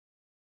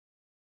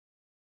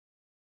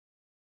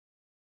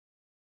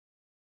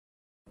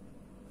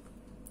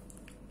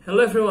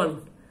Hello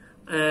everyone,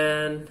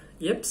 and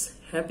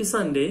happy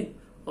Sunday,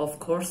 of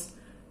course.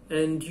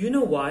 And you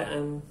know why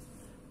I'm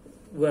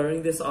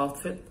wearing this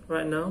outfit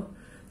right now?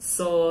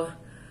 So,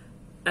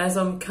 as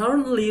I'm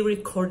currently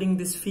recording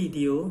this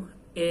video,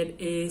 it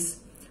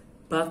is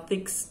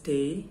Batik's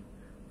Day,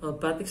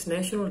 Batik's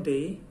National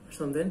Day or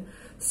something.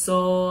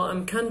 So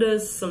I'm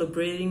kinda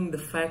celebrating the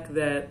fact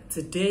that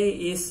today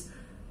is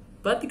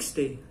Batik's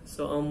Day.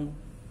 So I'm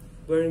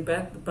wearing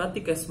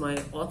batik as my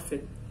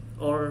outfit,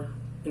 or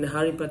in the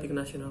Hari Batik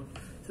Nasional.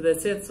 So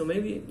that's it. So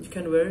maybe you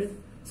can wear it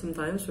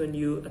sometimes when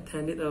you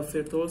attended a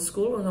virtual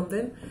school or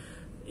something,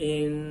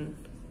 in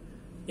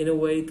a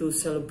way to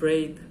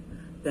celebrate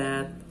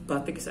that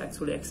batik is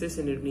actually exists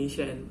in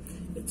Indonesia, and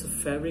it's a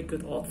very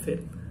good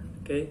outfit.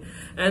 Okay,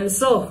 and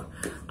so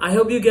I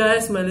hope you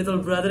guys, my little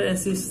brother and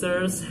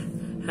sisters,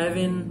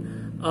 having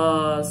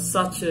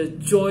such a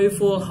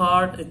joyful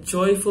heart, a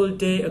joyful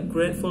day, a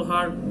grateful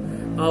heart,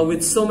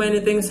 with so many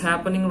things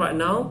happening right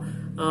now.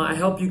 I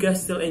hope you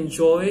guys still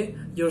enjoy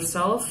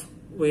yourself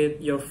with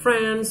your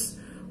friends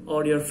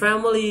or your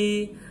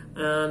family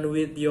and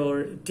with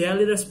your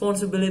daily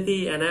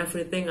responsibility and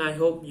everything. I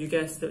hope you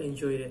guys still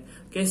enjoyed it.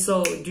 Okay,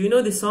 so do you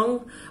know the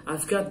song?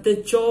 I've got the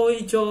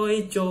joy,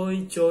 joy,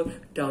 joy, joy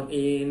down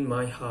in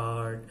my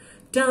heart,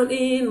 down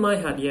in my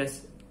heart.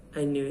 Yes,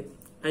 I knew it.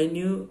 I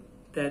knew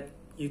that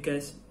you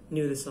guys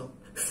knew the song.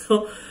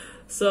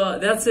 So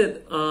that's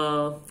it.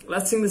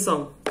 Let's sing the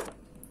song.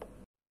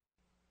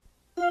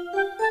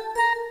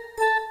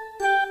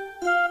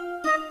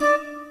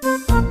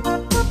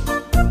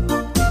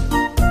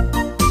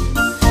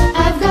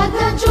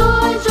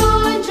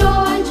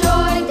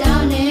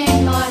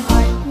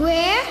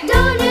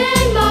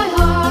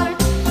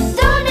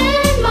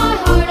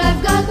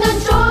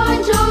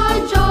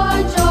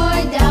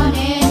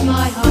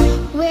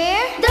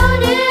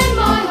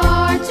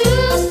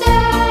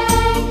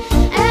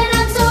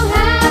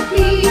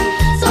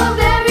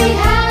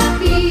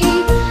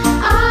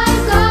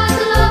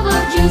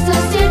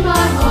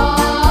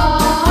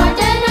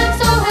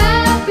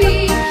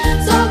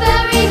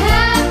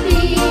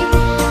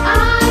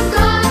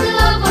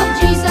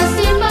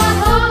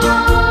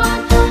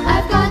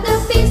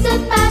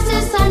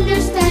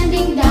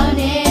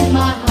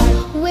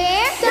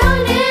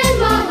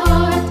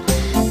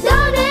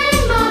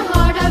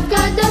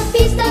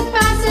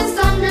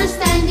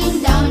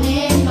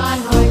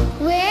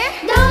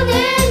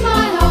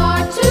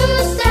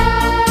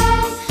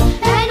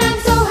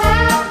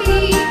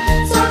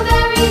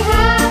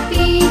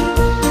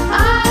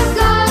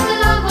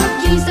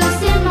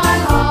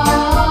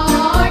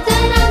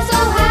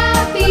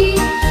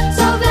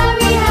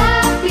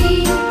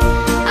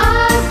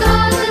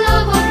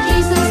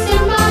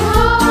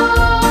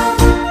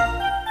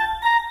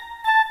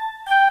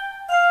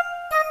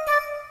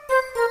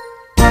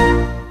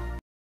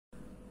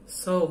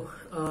 So,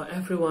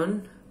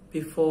 everyone,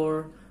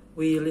 before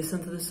we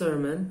listen to the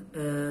sermon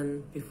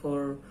and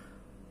before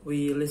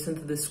we listen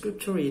to the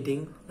scripture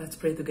reading, let's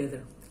pray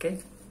together, okay?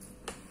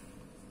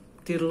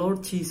 Dear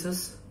Lord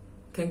Jesus,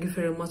 thank you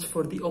very much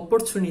for the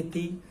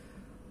opportunity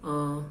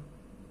to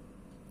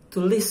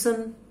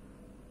listen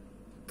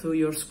to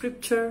your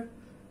scripture,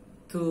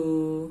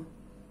 to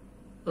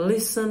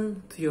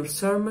listen to your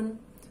sermon.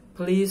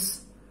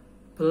 Please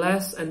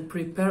bless and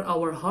prepare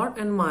our heart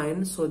and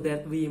mind so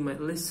that we might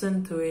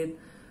listen to it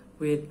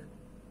with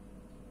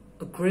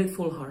a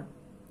grateful heart,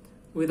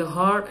 with a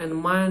heart and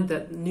mind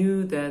that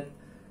knew that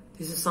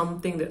this is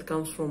something that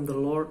comes from the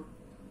Lord,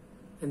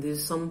 and this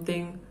is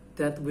something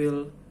that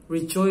will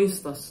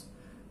rejoice us,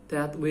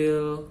 that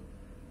will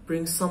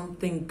bring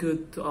something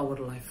good to our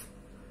life.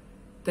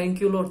 Thank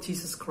you, Lord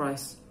Jesus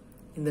Christ.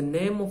 In the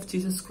name of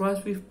Jesus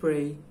Christ we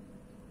pray.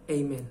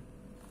 Amen.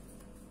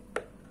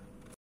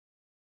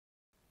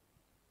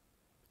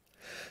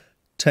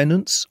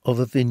 Tenants of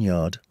a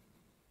vineyard.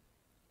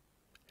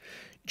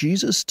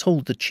 Jesus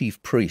told the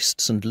chief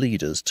priests and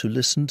leaders to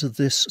listen to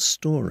this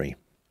story.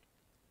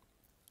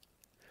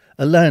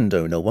 A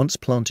landowner once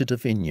planted a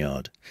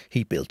vineyard.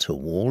 He built a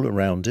wall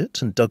around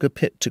it and dug a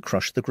pit to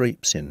crush the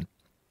grapes in.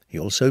 He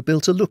also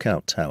built a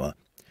lookout tower.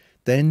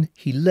 Then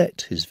he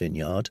let his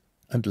vineyard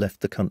and left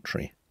the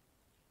country.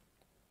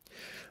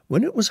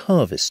 When it was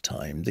harvest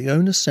time, the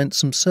owner sent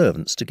some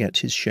servants to get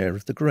his share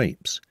of the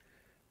grapes.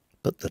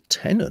 But the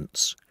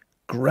tenants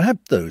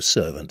grabbed those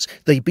servants.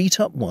 They beat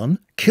up one,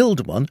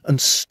 killed one, and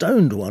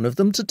stoned one of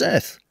them to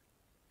death.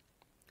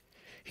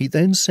 He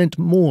then sent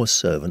more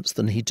servants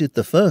than he did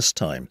the first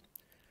time,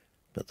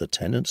 but the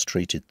tenants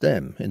treated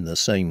them in the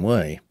same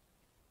way.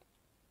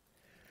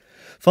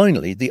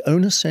 Finally, the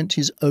owner sent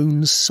his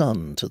own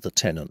son to the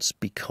tenants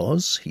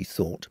because he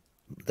thought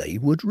they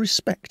would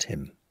respect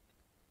him.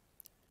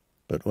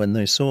 But when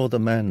they saw the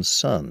man's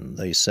son,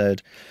 they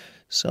said,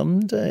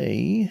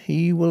 "Someday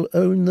he will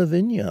own the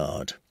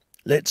vineyard.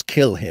 Let's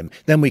kill him,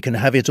 then we can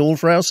have it all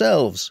for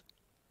ourselves."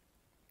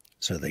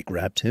 So they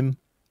grabbed him,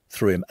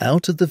 threw him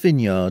out of the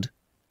vineyard,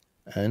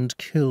 and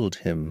killed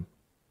him.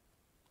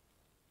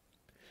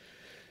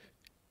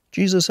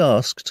 Jesus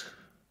asked,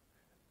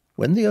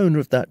 "When the owner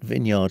of that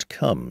vineyard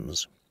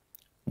comes,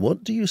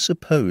 What do you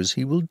suppose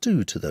he will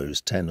do to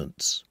those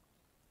tenants?"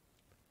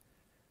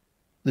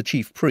 The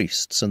chief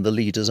priests and the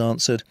leaders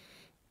answered,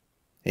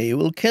 "He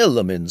will kill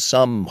them in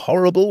some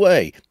horrible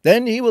way.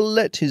 Then he will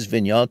let his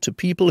vineyard to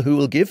people who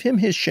will give him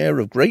his share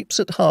of grapes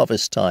at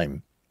harvest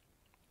time."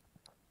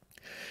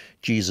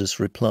 Jesus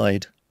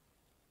replied,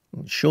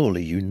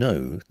 "Surely you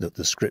know that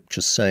the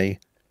scriptures say,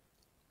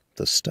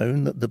 'The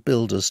stone that the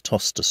builders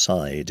tossed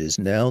aside is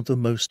now the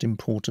most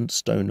important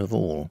stone of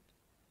all.'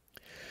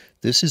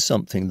 This is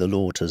something the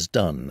Lord has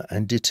done,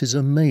 and it is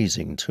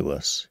amazing to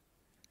us.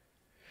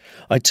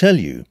 I tell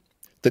you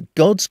that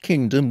God's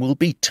kingdom will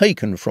be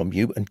taken from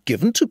you and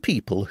given to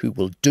people who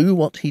will do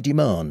what he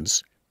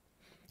demands.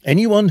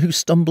 Anyone who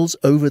stumbles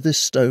over this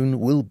stone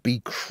will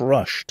be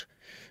crushed,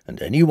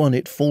 and anyone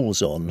it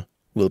falls on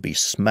will be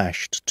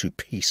smashed to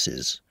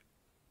pieces."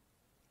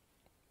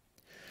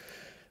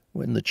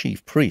 When the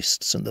chief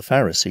priests and the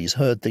Pharisees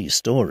heard these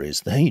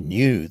stories, they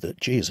knew that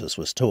Jesus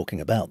was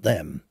talking about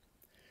them.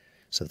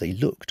 So they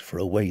looked for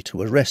a way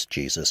to arrest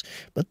Jesus,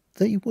 but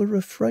they were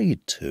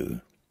afraid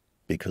to,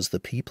 because the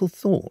people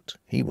thought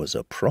he was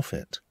a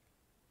prophet.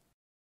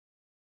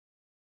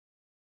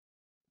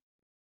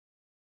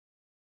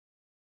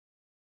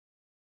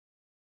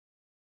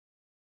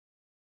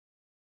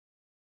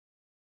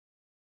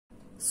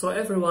 So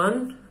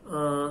everyone,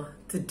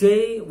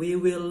 today we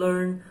will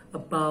learn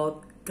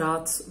about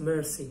God's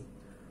mercy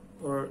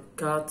or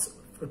God's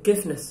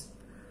forgiveness.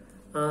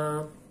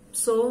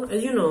 So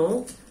as you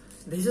know,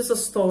 this is a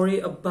story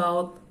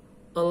about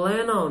a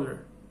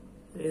landowner.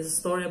 It's a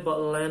story about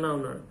a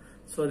landowner.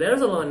 So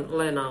there's a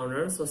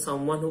landowner, so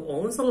someone who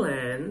owns a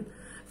land,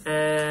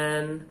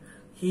 and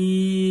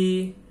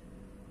he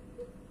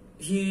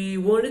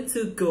wanted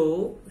to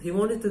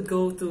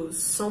go to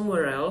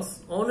somewhere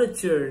else on a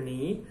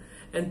journey,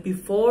 and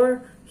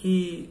before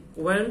he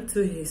went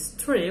to his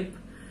trip,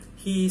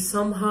 he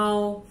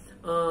somehow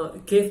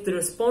gave the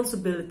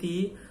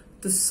responsibility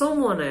to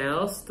someone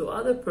else, to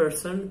other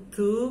person,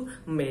 to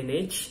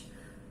manage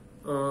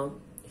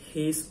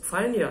his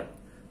vineyard.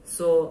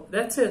 So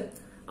that's it.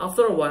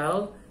 After a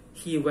while,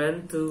 he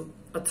went to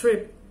a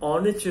trip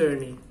on a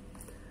journey.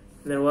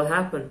 And then what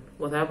happened?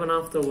 What happened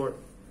afterward?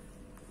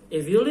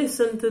 If you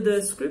listen to the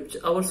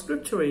our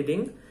scripture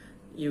reading,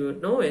 you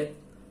would know it.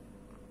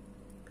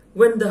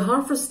 When the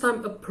harvest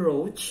time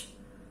approached,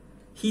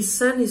 he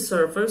sent his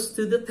servants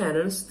to the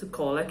tenants to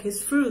collect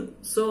his fruit.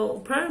 So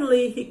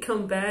apparently he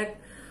come back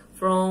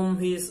from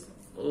his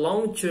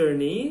long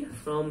journey,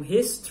 from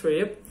his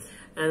trip,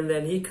 and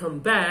then he come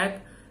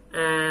back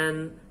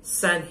and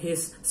sent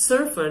his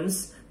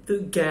servants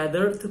to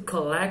gather to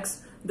collect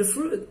the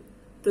fruit,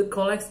 to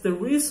collect the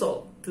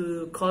result,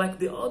 to collect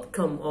the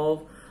outcome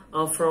of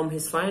from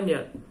his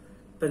vineyard.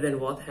 But then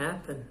what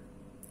happened?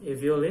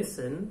 If you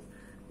listen,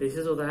 this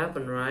is what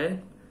happened,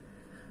 right?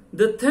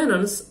 The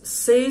tenants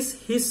says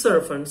his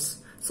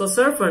servants. So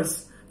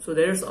servants, so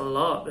there's a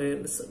lot.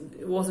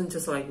 It wasn't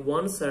just like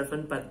one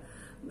servant, but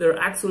there are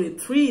actually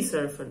 3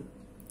 servants.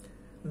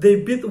 They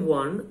beat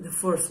one, the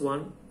first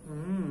one.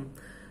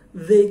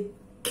 They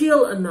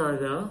kill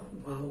another,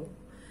 wow,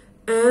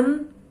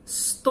 and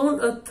stone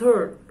a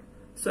third.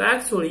 So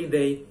actually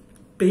they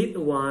beat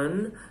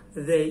one,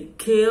 they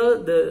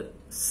kill the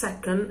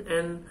second,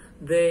 and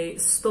they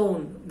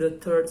stone the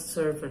third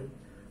servant.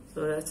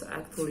 So that's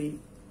actually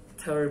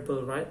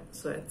terrible, right?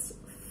 So it's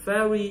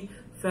very,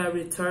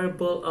 very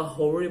terrible, a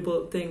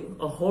horrible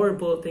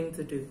thing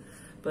to do.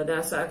 But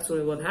that's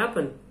actually what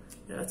happened.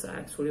 That's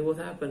actually what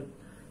happened.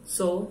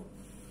 So,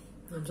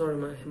 I'm sorry,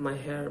 my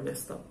hair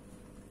messed up.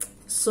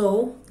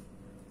 So,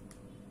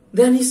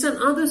 then he sent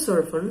other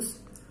servants.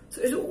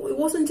 So it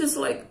wasn't just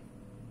like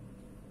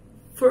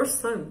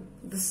first time.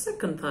 The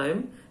second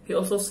time, he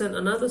also sent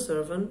another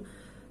servant,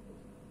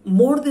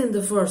 more than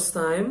the first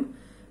time,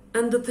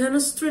 and the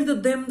tenants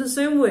treated them the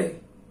same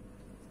way.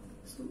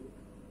 So,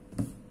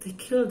 they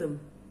killed them.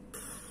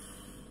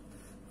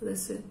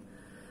 That's it.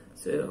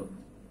 So,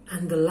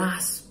 and the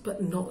last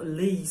but not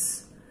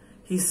least,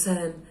 he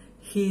sent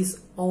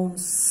his own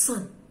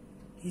son,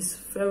 his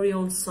very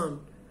own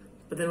son.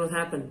 But then what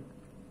happened?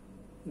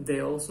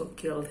 They also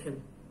killed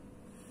him.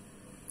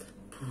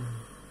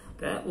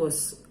 That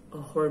was a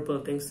horrible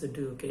thing to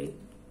do, okay?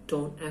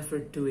 Don't ever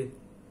do it.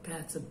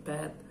 That's a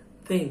bad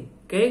thing,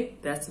 okay?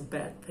 That's a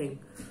bad thing.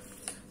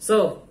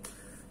 So,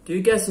 do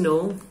you guys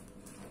know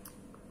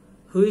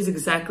who is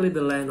exactly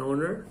the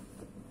landowner?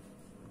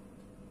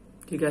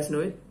 Do you guys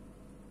know it?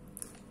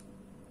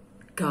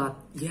 God.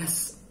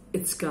 Yes,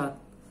 it's God.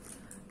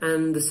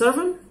 And the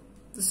servant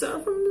is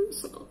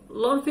a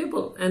lot of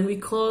people, and we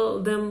call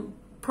them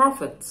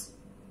prophets.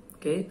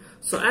 Okay,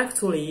 so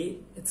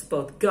actually it's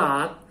about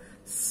God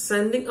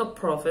sending a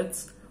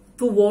prophet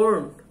to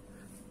warn,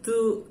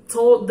 to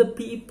tell the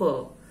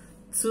people,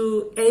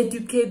 to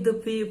educate the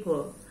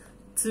people,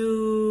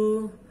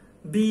 to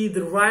be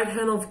the right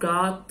hand of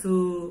God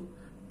to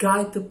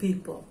guide the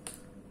people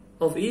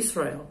of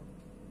Israel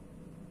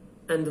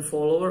and the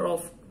follower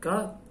of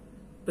God.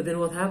 But then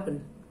what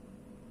happened?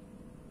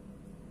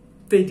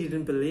 They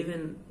didn't believe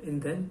in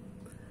them.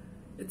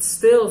 It's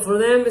still, for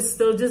them, it's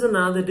still just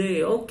another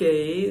day.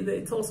 Okay,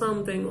 they told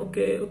something.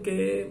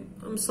 Okay,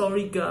 I'm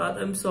sorry, God,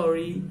 I'm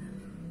sorry.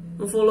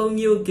 I'm following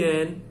you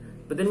again.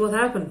 But then what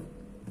happened?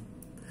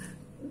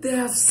 They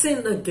have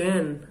sinned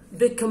again.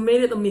 They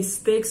committed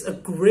a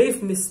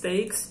grave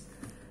mistakes.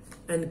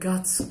 And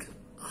God's,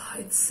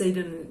 it's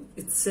Satan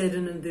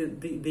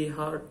in the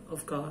heart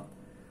of God.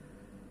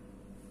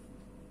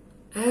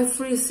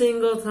 Every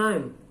single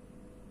time.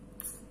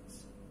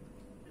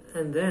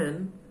 And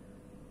then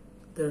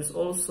there's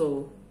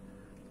also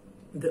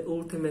the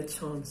ultimate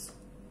chance,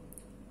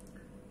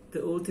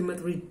 the ultimate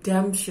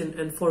redemption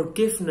and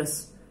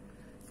forgiveness,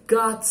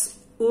 God's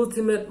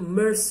ultimate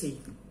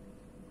mercy.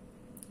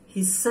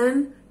 He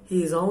sent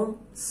His own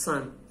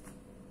Son.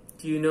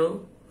 Do you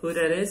know who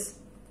that is?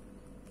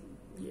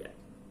 Yeah,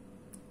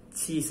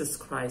 Jesus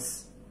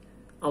Christ,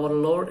 our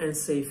Lord and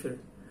Savior.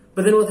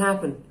 But then what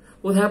happened?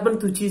 What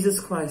happened to Jesus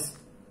Christ?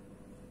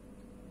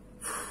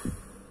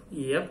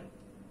 Yep.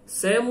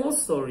 Same old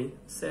story.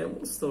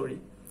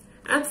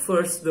 At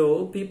first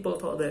though, people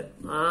thought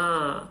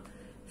that,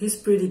 he's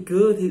pretty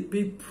good, he'd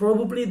be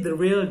probably the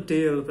real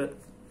deal, but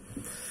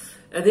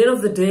at the end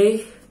of the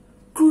day,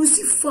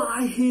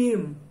 crucify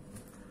him.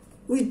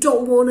 We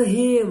don't want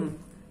him.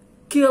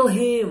 Kill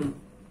him.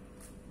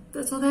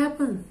 That's what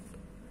happened.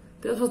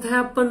 That's what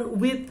happened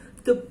with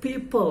the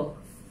people.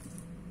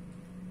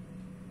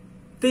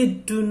 They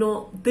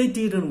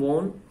didn't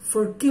want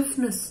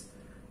forgiveness.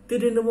 They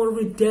didn't want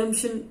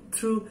redemption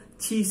through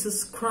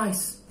Jesus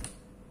Christ.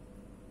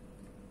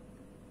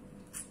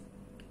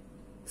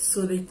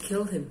 So they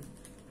killed him.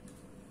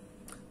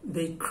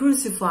 They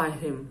crucified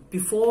him.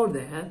 Before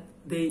that,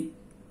 they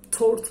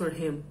tortured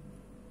him.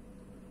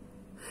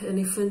 And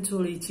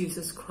eventually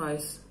Jesus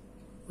Christ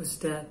was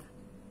dead.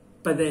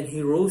 But then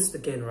he rose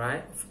again,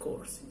 right? Of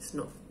course, he's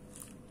not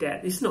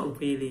dead. He's not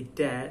really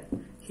dead.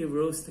 He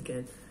rose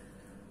again.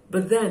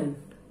 But then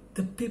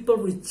the people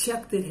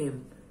rejected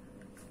him.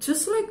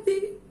 Just like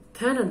the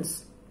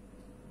tenants,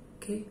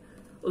 okay?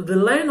 The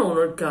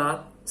landowner,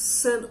 God,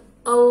 sent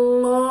a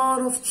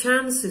lot of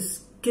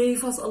chances,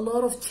 gave us a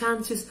lot of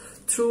chances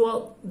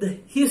throughout the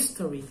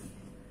history.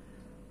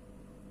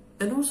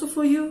 And also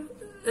for you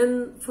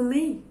and for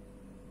me.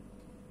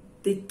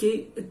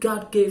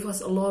 God gave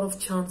us a lot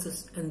of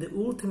chances, and the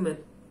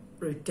ultimate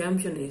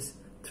redemption is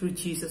through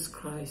Jesus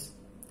Christ.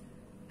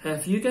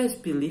 Have you guys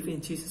believed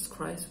in Jesus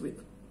Christ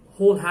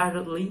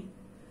wholeheartedly?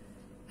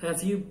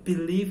 Have you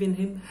believed in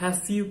Him?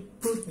 Have you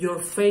put your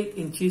faith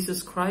in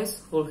Jesus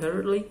Christ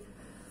wholeheartedly?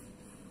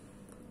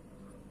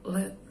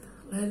 Let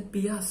it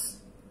be us.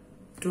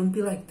 Don't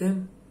be like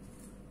them.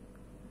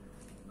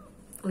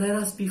 Let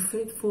us be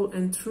faithful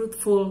and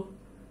truthful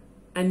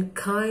and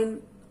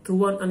kind to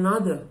one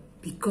another,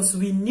 because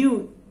we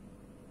knew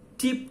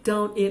deep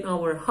down in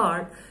our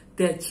heart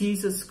that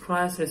Jesus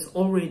Christ has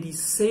already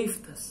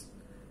saved us.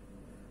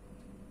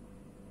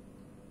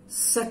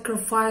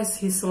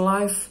 Sacrificed His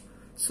life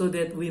so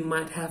that we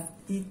might have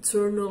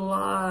eternal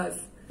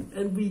life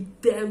and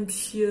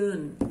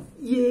redemption.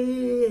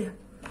 Yeah!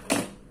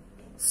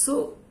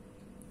 So,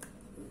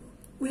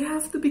 we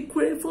have to be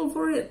grateful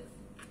for it.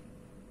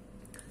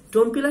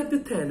 Don't be like the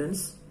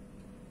tenants.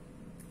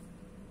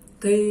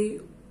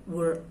 They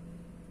were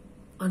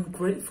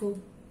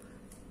ungrateful.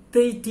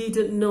 They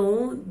didn't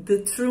know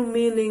the true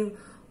meaning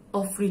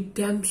of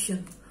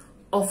redemption,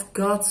 of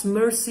God's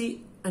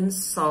mercy and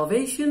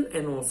salvation,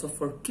 and also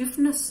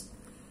forgiveness.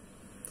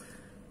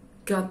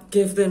 God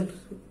gave them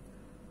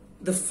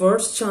the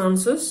first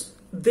chances.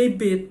 They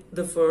beat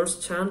the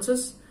first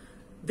chances.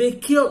 They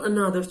killed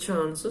another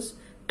chances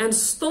and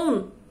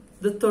stoned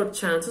the third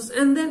chances,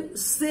 and then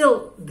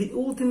still the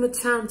ultimate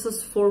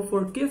chances for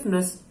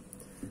forgiveness.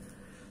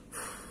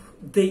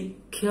 They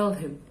killed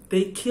him.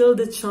 They killed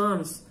the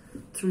chance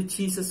through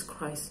Jesus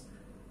Christ.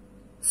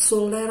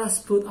 So let us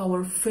put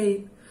our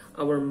faith,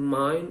 our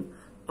mind,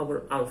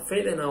 our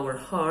faith and our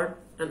heart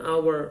and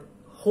our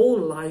whole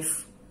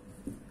life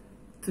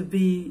to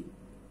be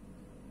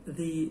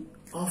the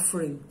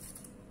offering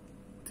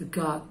to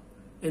God,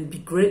 and be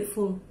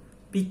grateful,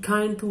 be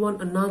kind to one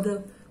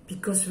another,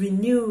 because we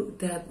knew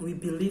that we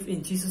believe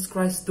in Jesus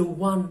Christ, the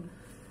one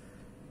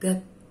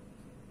that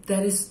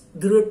is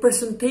the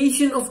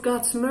representation of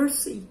God's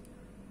mercy.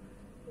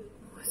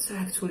 It's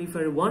actually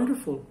very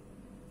wonderful.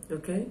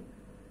 Okay?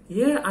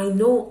 Yeah, I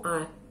know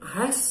I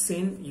have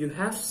sinned, you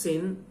have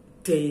sinned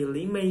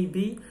daily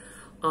maybe.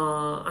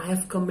 I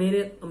have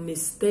committed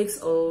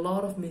mistakes, a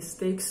lot of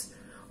mistakes.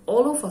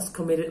 All of us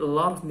committed a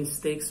lot of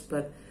mistakes,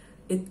 but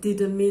it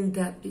didn't mean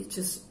that it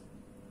just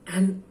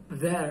ends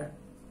there.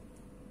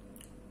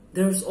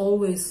 There's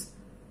always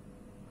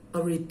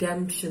a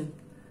redemption.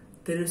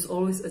 There is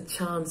always a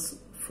chance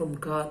from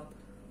God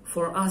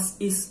for us,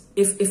 is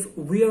if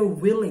we are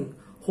willing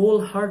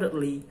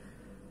wholeheartedly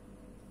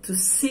to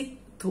seek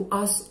to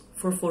ask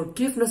for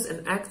forgiveness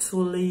and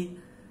actually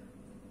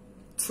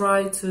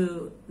try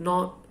to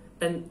not,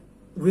 and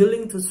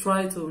willing to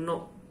try to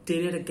not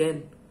did it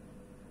again.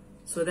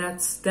 So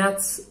that's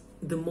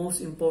the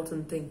most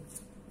important thing.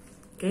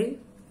 Okay?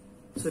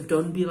 So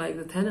don't be like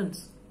the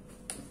tenants.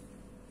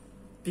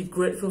 Be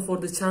grateful for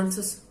the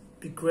chances.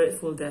 Be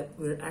grateful that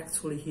we're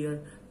actually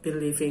here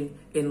believing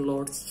in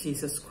Lord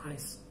Jesus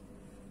Christ.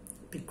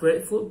 Be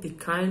grateful, be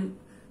kind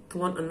to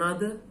one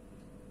another.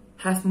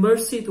 Have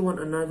mercy to one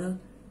another,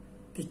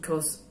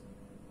 because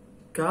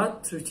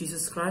God, through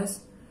Jesus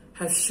Christ,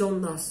 has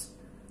shown us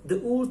the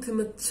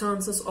ultimate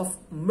chances of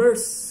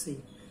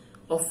mercy,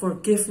 of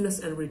forgiveness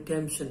and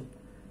redemption,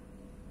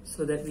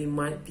 so that we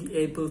might be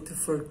able to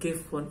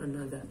forgive one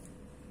another.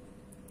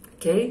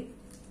 Okay?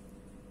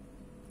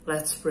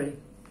 Let's pray.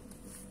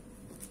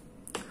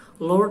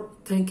 Lord,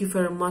 thank you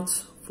very much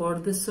for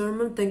the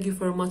sermon. Thank you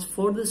very much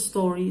for the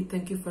story.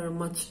 Thank you very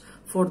much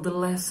for the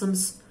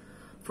lessons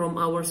from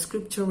our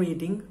scripture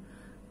reading.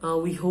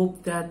 We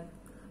hope that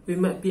we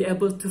might be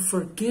able to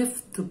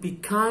forgive, to be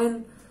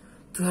kind,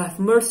 to have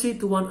mercy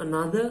to one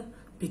another,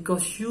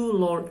 because you,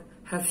 Lord,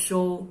 have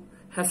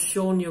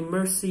shown your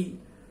mercy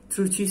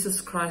through Jesus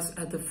Christ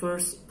at the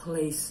first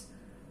place.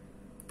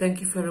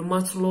 Thank you very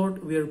much,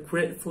 Lord. We are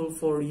grateful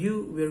for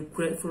you. We are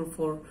grateful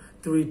for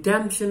the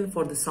redemption,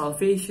 for the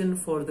salvation,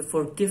 for the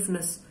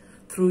forgiveness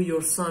through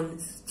your Son,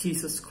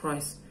 Jesus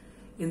Christ.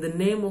 In the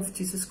name of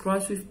Jesus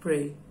Christ we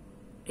pray.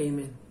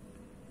 Amen.